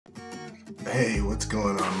Hey, what's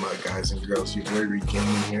going on, my guys and girls? Your boy Reed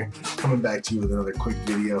Gaming here, coming back to you with another quick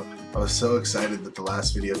video. I was so excited that the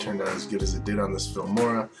last video turned out as good as it did on this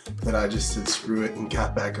Filmora that I just said screw it and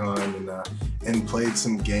got back on and played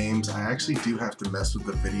some games. I actually do have to mess with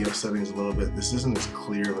the video settings a little bit. This isn't as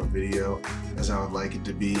clear of a video as I would like it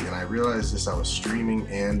to be, and I realized this. I was streaming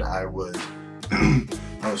and I was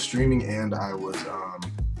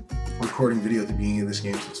recording video at the beginning of this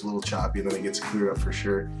game, so it's a little choppy, and then it gets cleared up for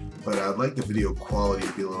sure. But I'd like the video quality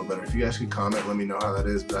to be a little better. If you guys could comment, let me know how that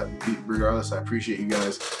is. But regardless, I appreciate you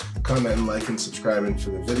guys commenting, liking, subscribing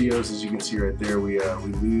for the videos. As you can see right there, we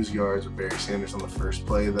lose yards with Barry Sanders on the first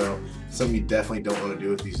play, though. Something you definitely don't want to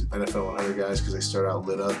do with these NFL 100 guys because they start out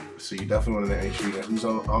lit up. So you definitely want to make sure you know who's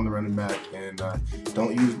on the running back, and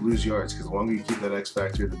don't lose yards, because the longer you keep that X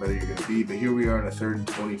factor, the better you're going to be. But here we are in a 3rd and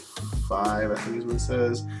 25, I think is what it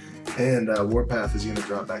says. And Warpath is going to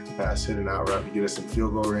drop back to pass, hit an out route to get us in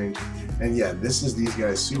field goal range. And yeah, this is these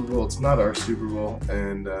guys' Super Bowl. It's not our Super Bowl,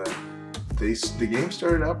 and the game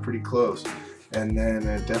started out pretty close, and then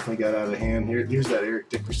it definitely got out of hand. Here's that Eric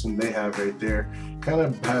Dickerson they have right there. Kind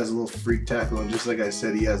of has a little freak tackle, and just like I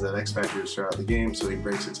said, he has that X factor to start out the game, so he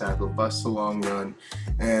breaks a tackle, busts a long run,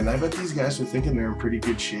 and I bet these guys are thinking they're in pretty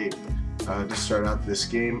good shape to start out this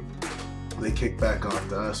game. They kick back off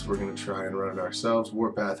to us. We're going to try and run it ourselves.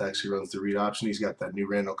 Warpath actually runs the read option. He's got that new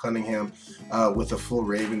Randall Cunningham with a full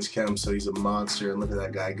Ravens chem, so he's a monster. And look at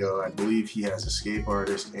that guy go. I believe he has escape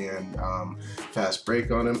artist and fast break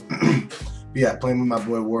on him. But yeah, playing with my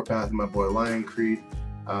boy Warpath and my boy Lion Creed.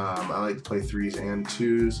 I like to play 3s and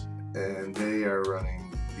 2s, and they are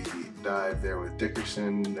running the dive there with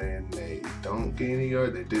Dickerson, and they don't gain a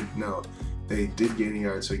yard. They did gain a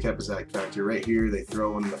yard, so he kept his X factor. Right here, they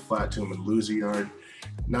throw in the flat to him and lose a yard.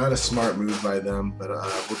 Not a smart move by them, but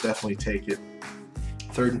we'll definitely take it.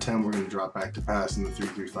 3rd and 10, we're going to drop back to pass in the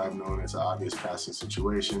 3-3-5, knowing it's an obvious passing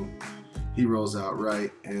situation. He rolls out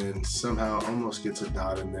right and somehow almost gets a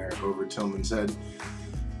dot in there over Tillman's head.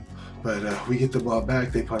 But we get the ball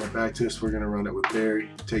back. They punt it back to us. We're going to run it with Barry,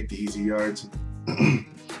 take the easy yards.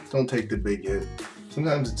 Don't take the big hit.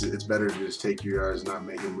 Sometimes it's better to just take your yards, not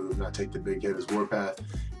make a move, not take the big hit. As Warpath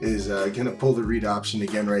is going to pull the read option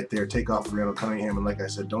again right there, take off Randall Cunningham, and like I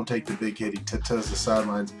said, don't take the big hit. He tiptoes the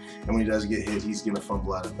sidelines, and when he does get hit, he's going to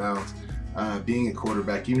fumble out of bounds. Being a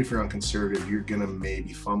quarterback, even if you're on conservative, you're going to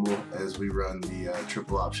maybe fumble as we run the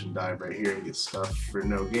triple option dive right here and get stuffed for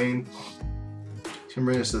no gain. It's going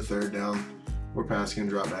to bring us to 3rd down. Warpath's going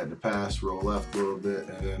to drop back to pass, roll left a little bit,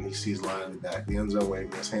 and then he sees line in the back of the end zone,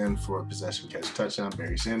 waving his hand for a possession catch touchdown,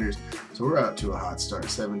 Barry Sanders. So we're out to a hot start,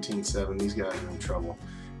 17-7. These guys are in trouble.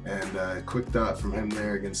 And quick dot from him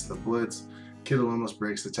there against the blitz. Kittle almost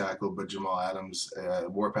breaks the tackle, but Jamal Adams,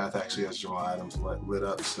 Warpath actually has Jamal Adams lit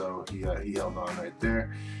up, so he held on right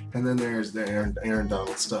there. And then there's the Aaron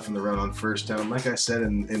Donald stuff in the run on 1st down. Like I said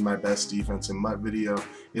in my best defense in my video,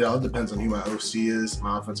 it all depends on who my OC is,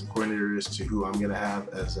 my offensive coordinator is, to who I'm going to have,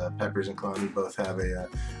 as Peppers and Clowney both have a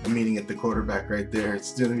meeting at the quarterback right there.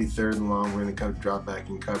 It's going to be 3rd and long. We're going to kind of drop back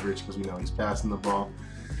in coverage because we know he's passing the ball.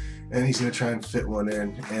 And he's going to try and fit one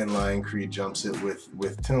in, and Lion Creed jumps it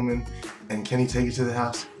with Tillman. And can he take it to the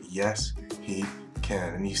house? Yes, he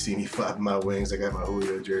can. And you see me flapping my wings. I got my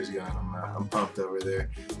Julio jersey on. I'm pumped over there.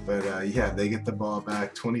 But yeah, they get the ball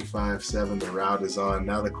back, 25-7. The route is on.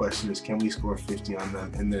 Now the question is, can we score 50 on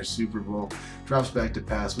them in their Super Bowl? Drops back to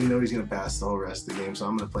pass. We know he's going to pass the whole rest of the game, so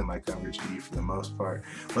I'm going to play my coverage D for the most part.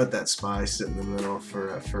 Let that spy sit in the middle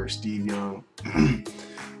for Steve Young.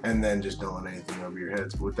 And then just don't let anything over your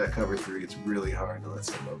heads. But with that cover 3, it's really hard to let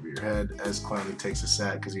something over your head. As Clowney takes a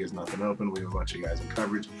sack because he has nothing open, we have a bunch of guys in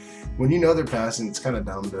coverage. When you know they're passing, it's kind of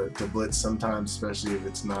dumb to blitz sometimes, especially if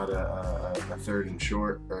it's not a 3rd and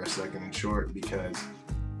short or a 2nd and short, because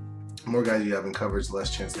the more guys you have in coverage, less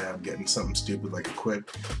chance they have getting something stupid like a quick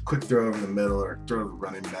throw over the middle or throw to the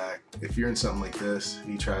running back. If you're in something like this,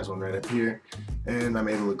 he tries one right up here, and I'm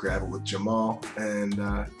able to grab it with Jamal,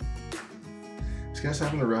 and this guy's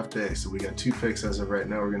having a rough day. So we got 2 picks as of right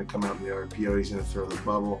now. We're going to come out in the RPO. He's going to throw the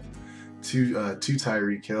bubble to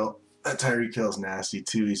Tyreek Hill. Tyreek Hill's nasty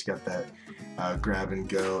too. He's got that grab and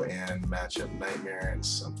go and matchup nightmare and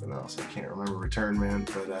something else. I can't remember, return man.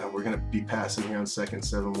 But we're going to be passing here on 2nd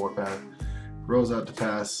 7. Warpath rolls out to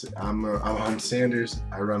pass. I'm Sanders.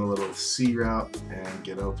 I run a little C route and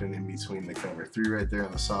get open in between the cover 3 right there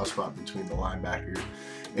on the soft spot between the linebackers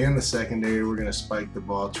and the secondary. We're going to spike the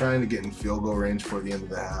ball, trying to get in field goal range for the end of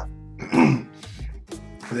the half.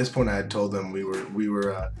 At this point, I had told them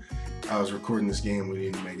I was recording this game. We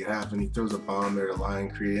needed to make it happen. He throws a bomb there to Lion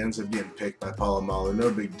Creed. Ends up getting picked by Polamalu. No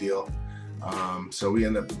big deal. So we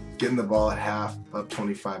end up getting the ball at half, up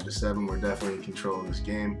 25-7. We're definitely in control of this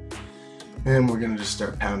game. And we're going to just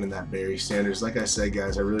start pounding that Barry Sanders. Like I said,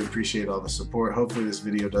 guys, I really appreciate all the support. Hopefully this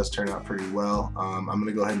video does turn out pretty well. I'm going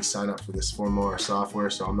to go ahead and sign up for this Formula software,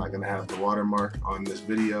 so I'm not going to have the watermark on this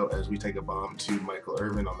video as we take a bomb to Michael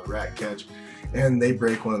Irvin on the rat catch. And they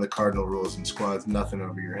break one of the cardinal rules in squads, nothing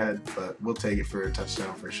over your head, but we'll take it for a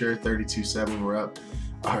touchdown for sure. 32-7, we're up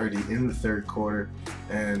already in the third quarter,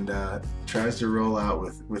 and tries to roll out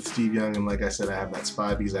with Steve Young. And like I said, I have that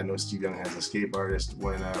spy because I know Steve Young has escape artist.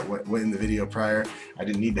 When in the video prior, I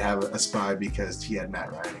didn't need to have a spy because he had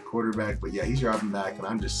Matt Ryan at quarterback. But yeah, he's dropping back, and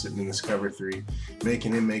I'm just sitting in this cover 3,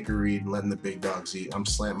 making him make a read and letting the big dogs eat. I'm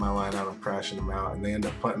slanting my line out, I'm crashing them out, and they end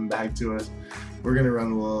up punting back to us. We're gonna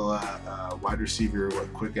run a little wide receiver,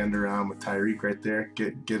 quick end around with Tyreek right there.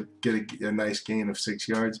 Get a nice gain of 6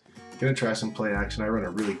 yards. Gonna try some play action. I run a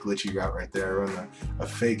really glitchy route right there. I run a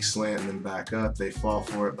fake slant and then back up. They fall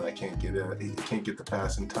for it, but I can't get it. Can't get the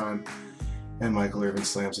pass in time. And Michael Irvin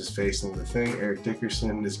slams his face into the thing. Eric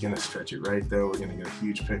Dickerson is gonna stretch it right though. We're gonna get a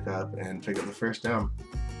huge pickup and pick up the first down.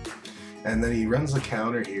 And then he runs the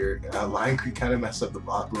counter here. Lion Creek kind of messed up the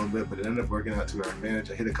block a little bit, but it ended up working out to our advantage.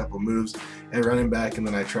 I hit a couple moves and running back, and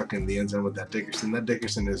then I truck in the end zone with that Dickerson. That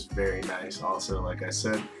Dickerson is very nice also, like I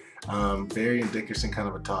said. Barry and Dickerson kind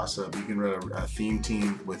of a toss-up. You can run a theme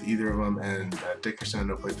team with either of them, and Dickerson I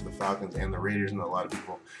know played for the Falcons and the Raiders, and a lot of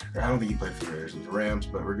people, or I don't think he played for the Raiders, it was the Rams,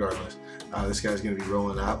 but regardless, this guy's going to be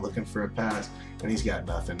rolling out looking for a pass, and he's got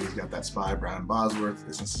nothing. He's got that spy, Brian Bosworth,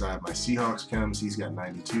 is inside my Seahawks chems. He's got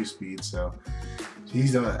 92 speed, so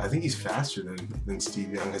he's I think he's faster than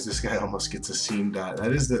Steve Young, as this guy almost gets a seam dot.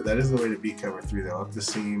 That is the way to beat cover 3 though, up the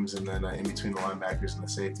seams and then in between the linebackers and the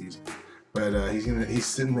safeties. But he's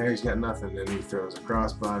sitting there, he's got nothing, and he throws a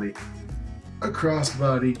crossbody.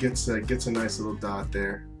 Gets a nice little dot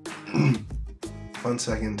there. 1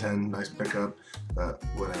 second 10, nice pickup. But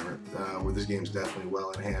whatever. This game's definitely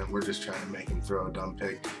well in hand. We're just trying to make him throw a dumb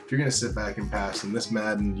pick. If you're gonna sit back and pass in this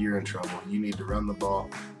Madden, you're in trouble. You need to run the ball.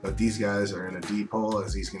 But these guys are in a deep hole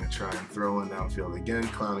as he's gonna try and throw one downfield again.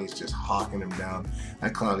 Clowney's just hawking him down.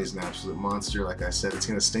 That Clowney's an absolute monster. Like I said, it's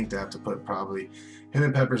gonna stink to have to put probably him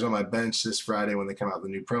and Peppers on my bench this Friday when they come out with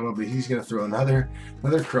the new promo, but he's going to throw another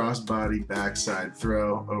crossbody backside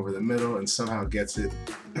throw over the middle and somehow gets it.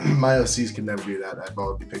 My OCs can never do that. That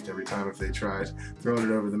ball would be picked every time if they tried throwing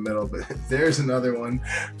it over the middle, but there's another one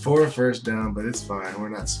for a first down, but it's fine. We're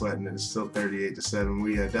not sweating it. It's still 38-7.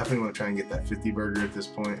 We definitely want to try and get that 50 burger at this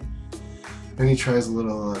point. And he tries a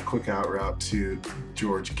little quick out route to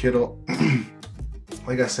George Kittle.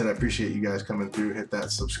 Like I said, I appreciate you guys coming through. Hit that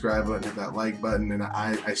subscribe button, hit that like button, and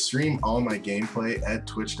I stream all my gameplay at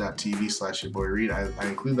twitch.tv/yourboyreed. I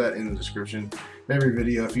include that in the description of every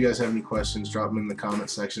video. If you guys have any questions, drop them in the comment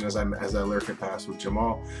section as I lurk and pass with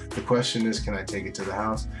Jamal. The question is, can I take it to the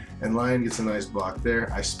house? And Lion gets a nice block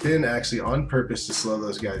there. I spin actually on purpose to slow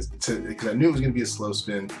those guys, because I knew it was going to be a slow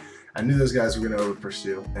spin. I knew those guys were going to over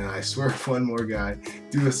pursue, and I swerve one more guy,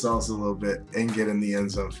 do a salsa a little bit, and get in the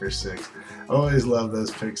end zone for 6. Always love those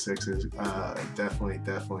pick sixes. Definitely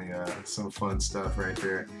some fun stuff right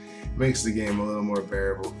there. Makes the game a little more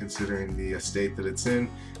bearable considering the state that it's in.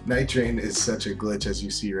 Night Train is such a glitch, as you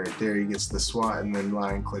see right there. He gets the swat, and then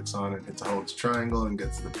Lion clicks on it, hits a holds triangle, and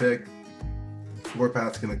gets the pick.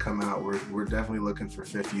 Warpath's going to come out. We're definitely looking for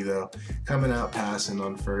 50 though. Coming out passing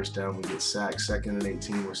on first down. We get sacked. 2nd and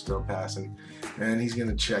 18. We're still passing, and he's going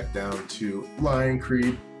to check down to Lion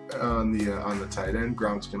Creed on the tight end.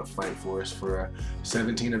 Gronk's going to fight for us for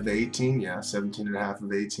 17 of the 18. Yeah, 17 and a half of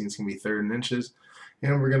the 18. It's going to be 3rd and inches,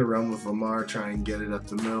 and we're going to run with Lamar, try and get it up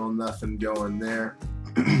the middle. Nothing going there.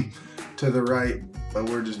 To the right, but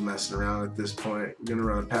we're just messing around at this point. We're gonna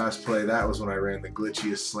run a pass play. That was when I ran the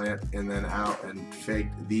glitchiest slant and then out and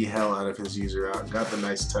faked the hell out of his user out. Got the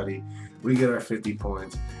nice tutty. We get our 50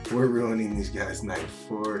 points. We're ruining these guys' night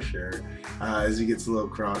for sure. As he gets a little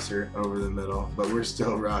crosser over the middle, but we're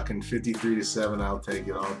still rocking 53-7. I'll take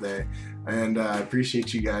it all day. And I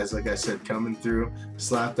appreciate you guys, like I said, coming through.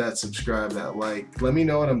 Slap that subscribe, that like. Let me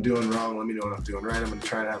know what I'm doing wrong. Let me know what I'm doing right. I'm gonna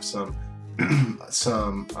try to have some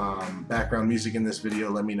background music in this video.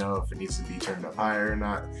 Let me know if it needs to be turned up higher or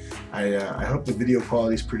not. I hope the video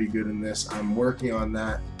quality is pretty good in this. I'm working on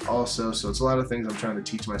that also, so it's a lot of things I'm trying to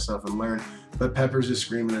teach myself and learn. But Peppers is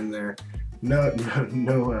screaming in there.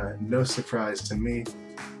 No surprise to me.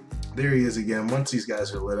 There he is again. Once these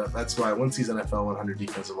guys are lit up, that's why once these NFL 100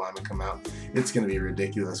 defensive linemen come out, it's going to be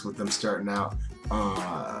ridiculous with them starting out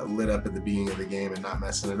lit up at the beginning of the game and not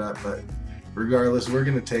messing it up. But regardless, we're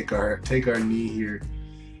going to take our knee here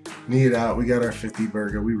Need it out. We got our 50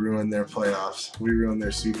 burger. We ruined their playoffs. We ruined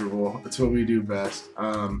their Super Bowl. That's what we do best.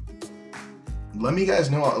 Let me guys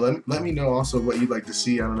know. Let me know also what you'd like to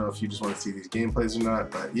see. I don't know if you just want to see these gameplays or not,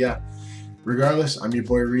 but yeah. Regardless, I'm your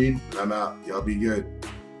boy Reed, and I'm out. Y'all be good.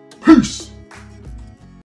 Peace.